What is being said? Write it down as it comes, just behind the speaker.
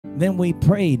Then we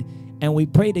prayed, and we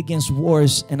prayed against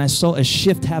wars, and I saw a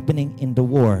shift happening in the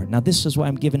war. Now, this is why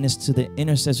I'm giving this to the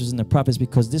intercessors and the prophets,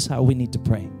 because this is how we need to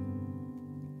pray.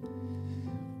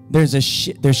 There's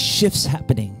shifts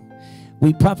happening.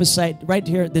 We prophesied right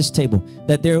here at this table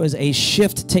that there was a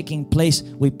shift taking place.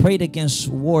 We prayed against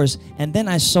wars, and then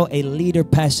I saw a leader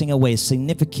passing away, a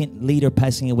significant leader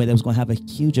passing away that was going to have a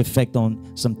huge effect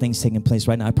on some things taking place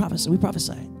right now. We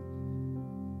prophesied.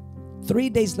 3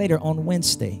 days later, on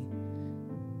Wednesday,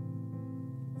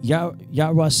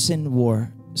 Yahweh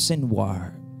Sinwar,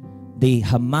 the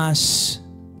Hamas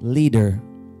leader,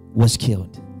 was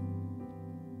killed.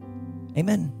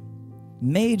 Amen.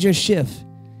 Major shift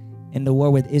in the war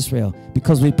with Israel,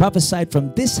 because we prophesied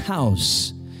from this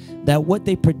house that what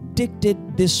they predicted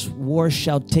this war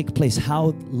shall take place,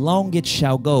 how long it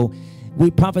shall go.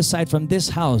 We prophesied from this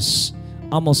house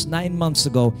almost 9 months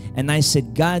ago, and I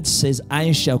said, God says,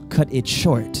 I shall cut it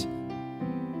short.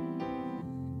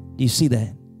 Do you see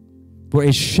that? For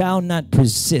it shall not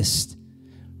persist.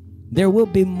 There will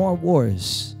be more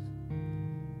wars.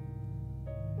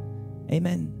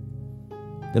 Amen.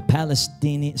 The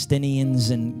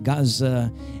Palestinians and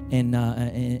Gaza and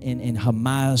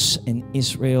Hamas and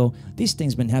Israel, these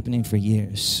things have been happening for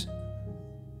years.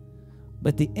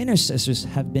 But the intercessors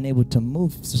have been able to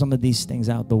move some of these things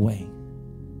out the way.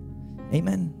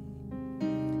 Amen.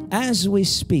 As we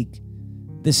speak,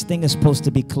 this thing is supposed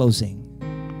to be closing.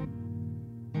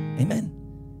 Amen.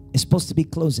 It's supposed to be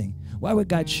closing. Why would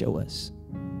God show us?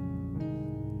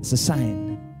 It's a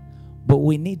sign. But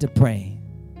we need to pray.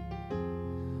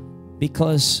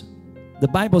 Because the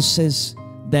Bible says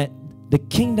that the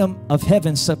kingdom of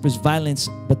heaven suffers violence,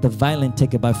 but the violent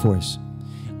take it by force.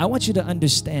 I want you to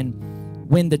understand,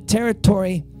 when the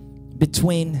territory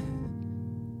between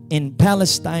in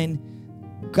Palestine,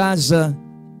 Gaza,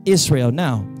 Israel.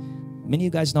 Now, many of you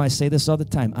guys know I say this all the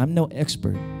time. I'm no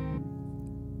expert.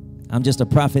 I'm just a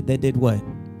prophet that did what?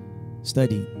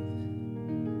 Study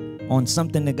on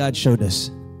something that God showed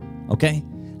us. Okay?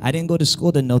 I didn't go to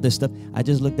school to know this stuff. I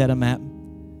just looked at a map.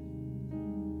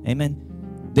 Amen.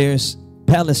 There's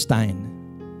Palestine.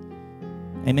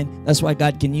 Amen. That's why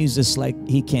God can use this like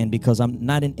he can, because I'm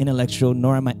not an intellectual,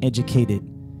 nor am I educated.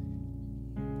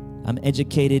 I'm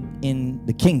educated in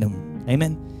the kingdom.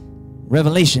 Amen.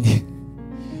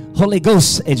 Revelation. Holy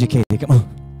Ghost educated. Come on.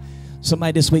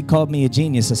 Somebody this week called me a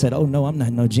genius. I said, oh no, I'm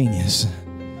not no genius.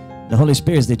 The Holy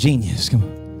Spirit is the genius. Come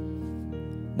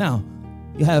on. Now,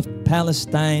 you have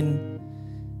Palestine.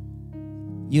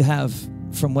 You have,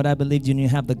 from what I believe, you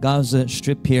have the Gaza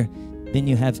Strip here. Then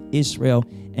you have Israel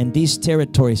and these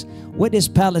territories. What is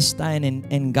Palestine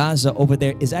and Gaza over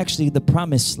there is actually the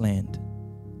promised land.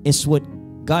 It's what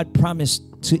God promised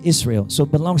to Israel. So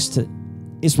it belongs to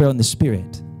Israel in the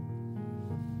spirit. Do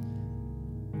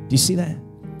you see that?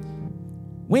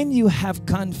 When you have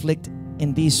conflict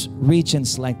in these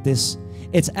regions like this,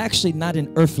 it's actually not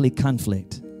an earthly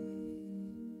conflict.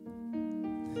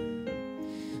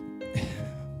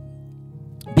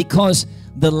 Because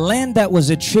the land that was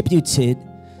attributed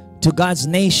to God's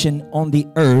nation on the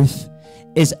earth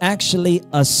is actually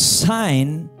a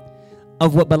sign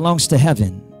of what belongs to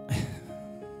heaven.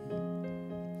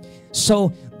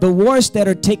 So the wars that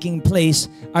are taking place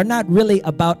are not really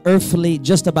about earthly,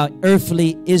 just about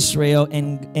earthly Israel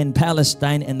and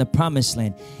Palestine and the promised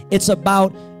land. It's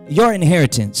about your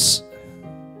inheritance.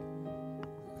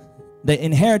 The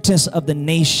inheritance of the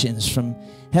nations from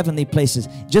heavenly places.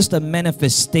 Just a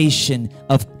manifestation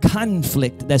of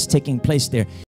conflict that's taking place there.